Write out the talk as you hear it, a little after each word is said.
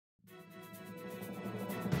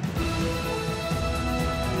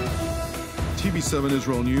TV7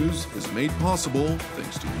 Israel News is made possible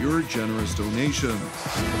thanks to your generous donations.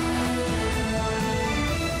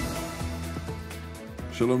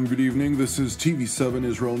 Shalom, good evening. This is TV7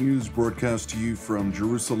 Israel News broadcast to you from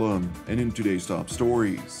Jerusalem, and in today's top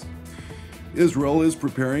stories. Israel is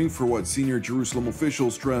preparing for what senior Jerusalem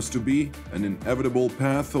officials stress to be an inevitable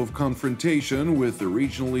path of confrontation with the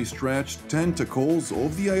regionally stretched tentacles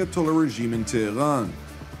of the Ayatollah regime in Tehran.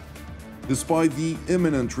 Despite the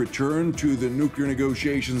imminent return to the nuclear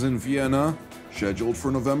negotiations in Vienna, scheduled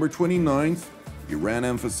for November 29th, Iran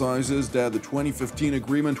emphasizes that the 2015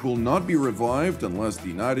 agreement will not be revived unless the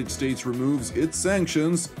United States removes its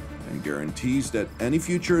sanctions and guarantees that any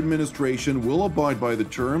future administration will abide by the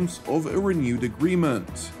terms of a renewed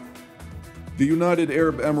agreement. The United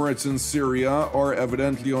Arab Emirates and Syria are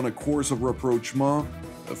evidently on a course of rapprochement,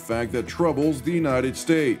 a fact that troubles the United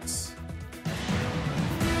States.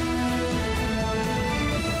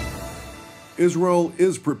 Israel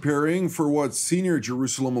is preparing for what senior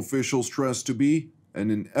Jerusalem officials stress to be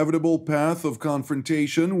an inevitable path of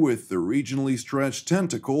confrontation with the regionally stretched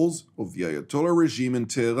tentacles of the Ayatollah regime in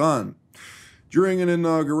Tehran. During an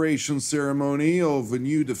inauguration ceremony of a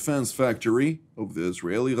new defense factory of the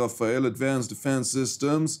Israeli Rafael Advanced Defense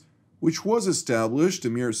Systems, which was established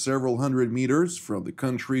a mere several hundred meters from the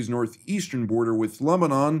country's northeastern border with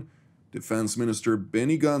Lebanon, Defense Minister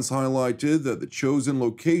Benny Gantz highlighted that the chosen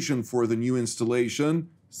location for the new installation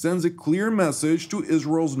sends a clear message to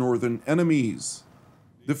Israel's northern enemies.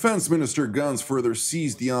 Defense Minister Gantz further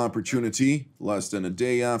seized the opportunity, less than a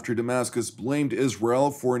day after Damascus blamed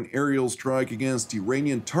Israel for an aerial strike against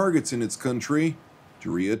Iranian targets in its country,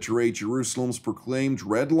 to reiterate Jerusalem's proclaimed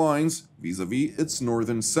red lines vis-à-vis its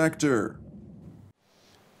northern sector.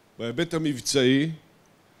 בהיבט המבצעי,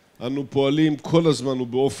 אנו פועלים כל הזמן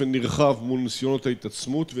ובאופן נרחב מול ניסיונות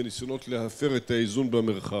ההתעצמות וניסיונות להפר את האיזון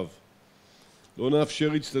במרחב. לא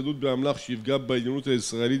נאפשר הצטיידות באמל"ח שיפגע בעליונות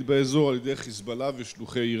הישראלית באזור על ידי חיזבאללה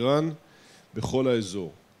ושלוחי איראן בכל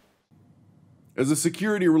האזור. As a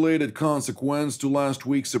security-related consequence to last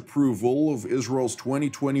week's approval of Israel's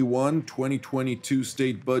 2021-2022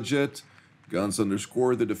 state budget, Gantz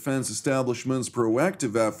underscored the defense establishment's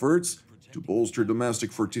proactive efforts to bolster domestic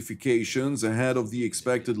fortifications ahead of the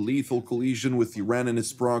expected lethal collision with Iran and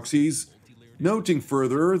its proxies, noting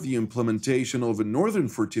further the implementation of a northern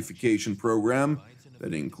fortification program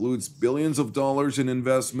that includes billions of dollars in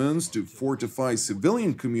investments to fortify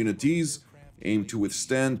civilian communities aimed to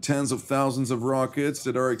withstand tens of thousands of rockets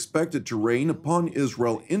that are expected to rain upon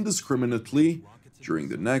Israel indiscriminately during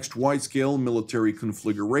the next wide-scale military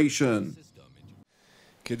conflagration.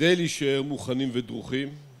 כדי להישאר מוכנים ודרוכים,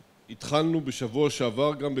 התחלנו בשבוע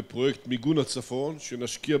שעבר גם בפרויקט מיגון הצפון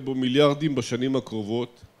שנשקיע בו מיליארדים בשנים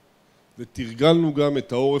הקרובות, ותרגלנו גם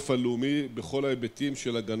את העורף הלאומי בכל ההיבטים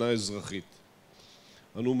של הגנה אזרחית.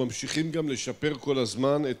 אנו ממשיכים גם לשפר כל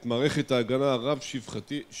הזמן את מערכת ההגנה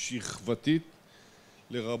הרב-שכבתית,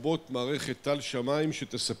 לרבות מערכת תל שמיים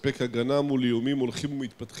שתספק הגנה מול איומים הולכים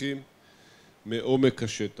ומתפתחים מעומק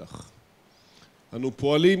השטח. אנו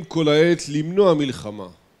פועלים כל העת למנוע מלחמה,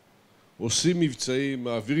 עושים מבצעים,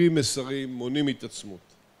 מעבירים מסרים, מונעים התעצמות.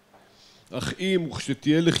 אך אם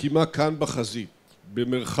וכשתהיה לחימה כאן בחזית,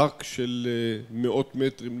 במרחק של מאות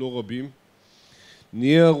מטרים לא רבים,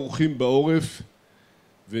 נהיה ערוכים בעורף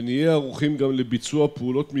ונהיה ערוכים גם לביצוע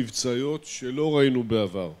פעולות מבצעיות שלא ראינו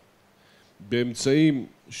בעבר, באמצעים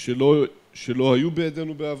שלא היו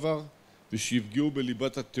בידינו בעבר ושיפגעו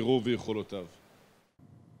בליבת הטרור ויכולותיו.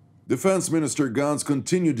 Defense Minister Gantz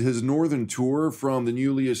continued his northern tour from the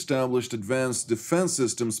newly established Advanced Defense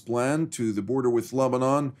Systems Plan to the border with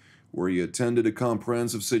Lebanon, where he attended a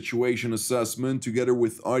comprehensive situation assessment together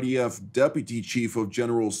with IDF Deputy Chief of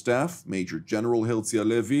General Staff, Major General Herzi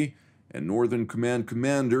Halevi, and Northern Command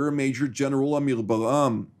Commander, Major General Amir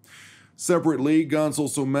Bar'am. Separately, Gantz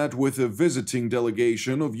also met with a visiting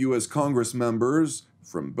delegation of U.S. Congress members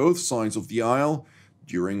from both sides of the aisle,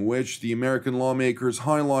 during which the American lawmakers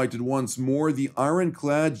highlighted once more the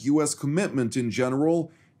ironclad U.S. commitment in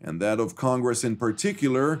general, and that of Congress in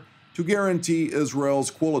particular, to guarantee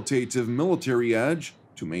Israel's qualitative military edge,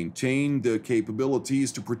 to maintain the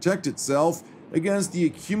capabilities to protect itself against the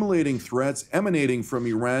accumulating threats emanating from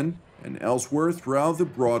Iran and elsewhere throughout the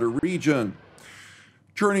broader region.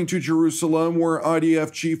 Turning to Jerusalem, where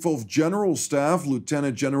IDF Chief of General Staff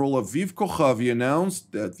Lieutenant General Aviv Kochavi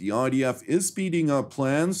announced that the IDF is speeding up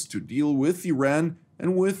plans to deal with Iran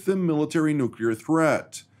and with the military nuclear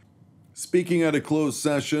threat. Speaking at a closed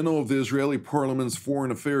session of the Israeli Parliament's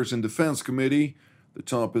Foreign Affairs and Defense Committee, the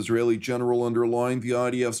top Israeli general underlined the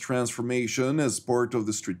IDF's transformation as part of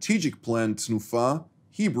the strategic plan Tnufa,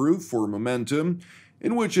 Hebrew for momentum,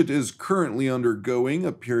 in which it is currently undergoing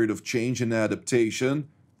a period of change and adaptation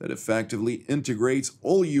that effectively integrates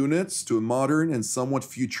all units to a modern and somewhat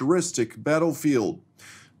futuristic battlefield.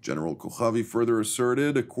 General Kochavi further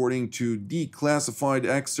asserted, according to declassified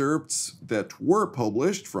excerpts that were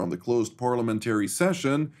published from the closed parliamentary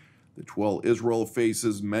session, that while Israel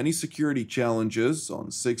faces many security challenges on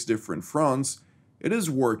 6 different fronts, it is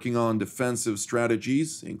working on defensive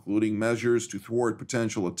strategies, including measures to thwart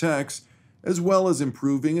potential attacks, as well as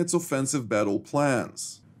improving its offensive battle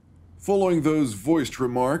plans. Following those voiced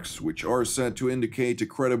remarks, which are said to indicate a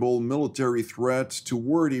credible military threat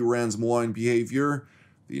toward Iran's malign behavior,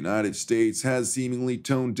 the United States has seemingly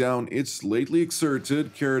toned down its lately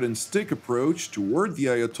exerted carrot-and-stick approach toward the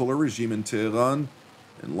Ayatollah regime in Tehran,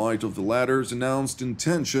 in light of the latter's announced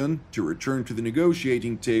intention to return to the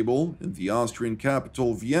negotiating table in the Austrian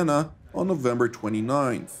capital Vienna on November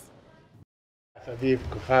 29th. Aviv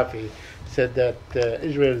Kochavi said that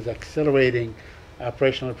Israel is accelerating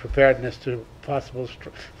operational preparedness for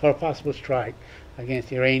a possible strike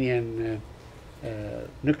against Iranian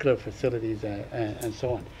nuclear facilities and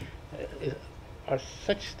so on. Are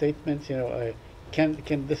such statements, can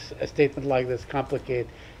a statement like this complicate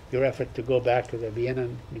your effort to go back to the Vienna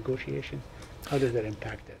negotiations? How does that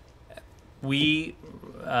impact it? We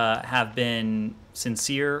have been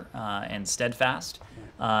sincere and steadfast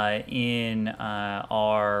in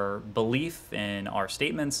our belief, in our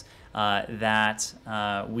statements, in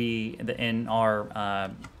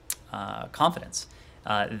our confidence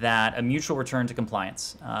that a mutual return to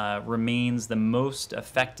compliance remains the most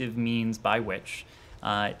effective means by which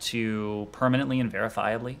to permanently and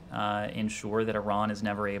verifiably ensure that Iran is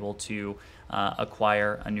never able to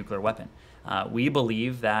acquire a nuclear weapon. We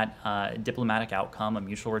believe that diplomatic outcome, a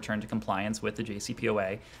mutual return to compliance with the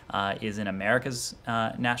JCPOA, is in America's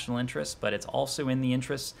national interest, but it's also in the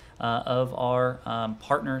interests of our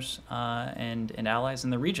partners and allies in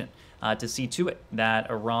the region to see to it that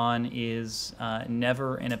Iran is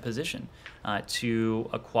never in a position to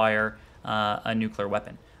acquire a nuclear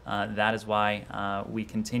weapon. That is why we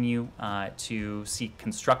continue to seek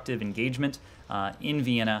constructive engagement in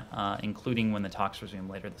Vienna, including when the talks resume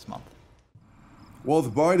later this month. While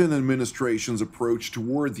the Biden administration's approach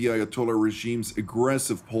toward the Ayatollah regime's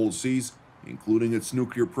aggressive policies, including its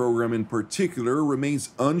nuclear program in particular,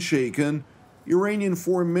 remains unshaken, Iranian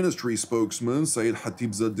Foreign Ministry spokesman Saeed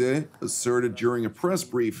Khatibzadeh asserted during a press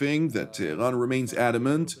briefing that Tehran remains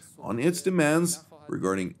adamant on its demands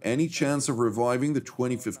regarding any chance of reviving the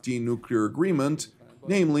 2015 nuclear agreement,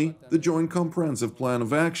 namely the Joint Comprehensive Plan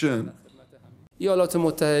of Action. ایالات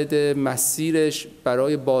متحده مسیرش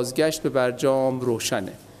برای بازگشت به برجام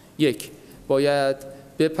روشنه. یک، باید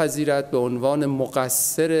بپذیرد به عنوان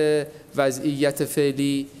مقصر وضعیت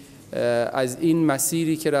فعلی از این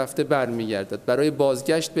مسیری که رفته برمیگردد. برای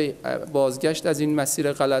بازگشت از این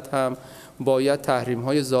مسیر غلط هم باید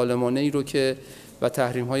تحریم‌های ظالمانه‌ای رو که و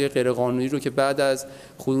تحریم‌های غیرقانونی رو که بعد از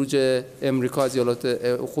خروج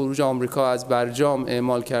آمریکا از برجام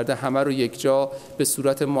اعمال کرده همه رو یکجا به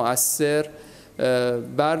صورت مؤثر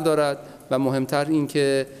بردارد و مهمتر این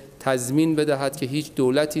که تضمین بدهد که هیچ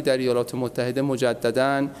دولتی در ایالات متحده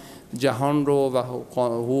مجدداً جهان رو و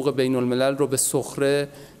حقوق بین الملل رو به سخره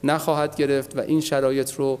نخواهد گرفت و این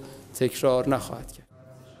شرایط رو تکرار نخواهد کرد.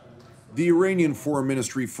 The Iranian Foreign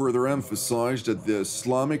Ministry further emphasized that the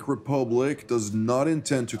Islamic Republic does not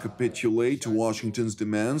intend to capitulate to Washington's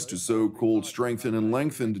demands to so-called strengthen and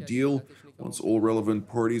lengthen the deal once all relevant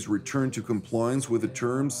parties return to compliance with the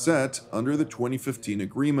terms set under the 2015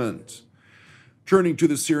 agreement. Turning to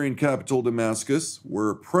the Syrian capital Damascus,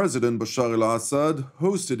 where President Bashar al-Assad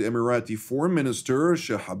hosted Emirati Foreign Minister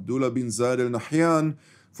Sheikh Abdullah bin Zayed al Nahyan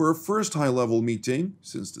for a first high-level meeting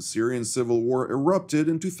since the Syrian civil war erupted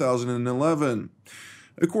in 2011.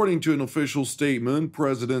 According to an official statement,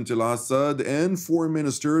 President al-Assad and Foreign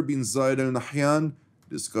Minister bin Zayed al Nahyan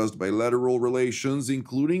discussed bilateral relations,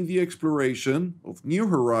 including the exploration of new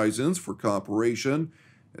horizons for cooperation,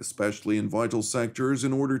 especially in vital sectors,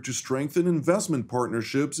 in order to strengthen investment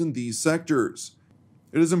partnerships in these sectors.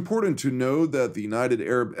 It is important to note that the United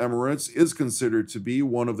Arab Emirates is considered to be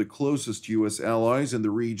one of the closest U.S. allies in the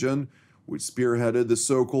region, which spearheaded the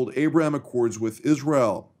so-called Abraham Accords with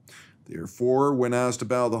Israel. Therefore, when asked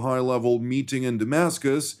about the high-level meeting in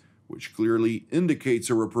Damascus, which clearly indicates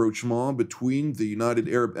a rapprochement between the United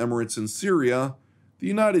Arab Emirates and Syria, the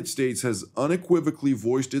United States has unequivocally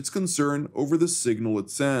voiced its concern over the signal it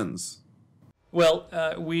sends. Well,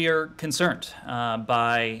 we are concerned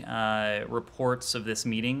by reports of this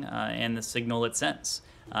meeting and the signal it sends.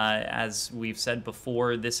 As we've said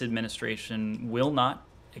before, this administration will not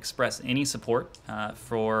express any support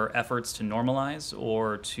for efforts to normalize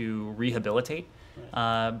or to rehabilitate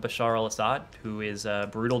Bashar al-Assad, who is a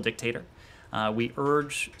brutal dictator. We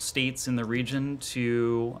urge states in the region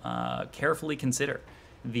to carefully consider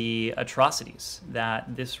the atrocities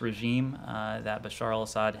that this regime, that Bashar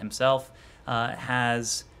al-Assad himself,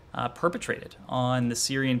 has perpetrated on the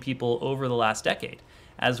Syrian people over the last decade,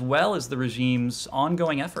 as well as the regime's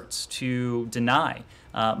ongoing efforts to deny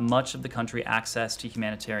much of the country access to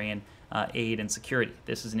humanitarian aid and security.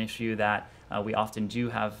 This is an issue that we often do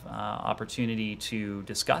have opportunity to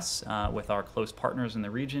discuss with our close partners in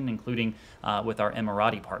the region, including with our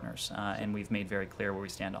Emirati partners, and we've made very clear where we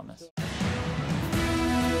stand on this.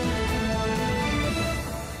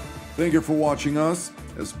 Thank you for watching us.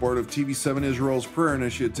 As part of TV7 Israel's prayer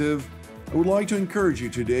initiative, I would like to encourage you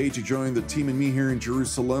today to join the team and me here in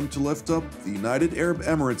Jerusalem to lift up the United Arab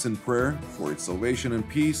Emirates in prayer for its salvation and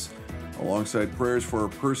peace, alongside prayers for our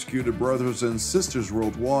persecuted brothers and sisters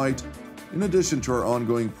worldwide, in addition to our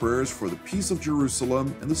ongoing prayers for the peace of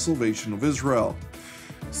Jerusalem and the salvation of Israel.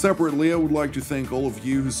 Separately, I would like to thank all of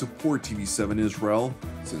you who support TV7 Israel,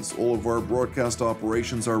 since all of our broadcast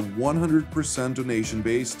operations are 100%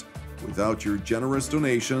 donation-based. Without your generous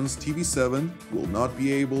donations, TV7 will not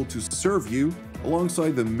be able to serve you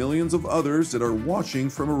alongside the millions of others that are watching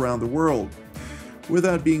from around the world. With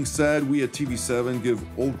that being said, we at TV7 give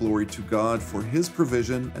all glory to God for His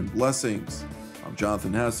provision and blessings. I'm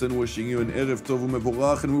Jonathan Hassan, wishing you an Erev Tov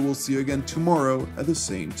u'Mevorach, and we will see you again tomorrow at the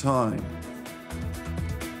same time.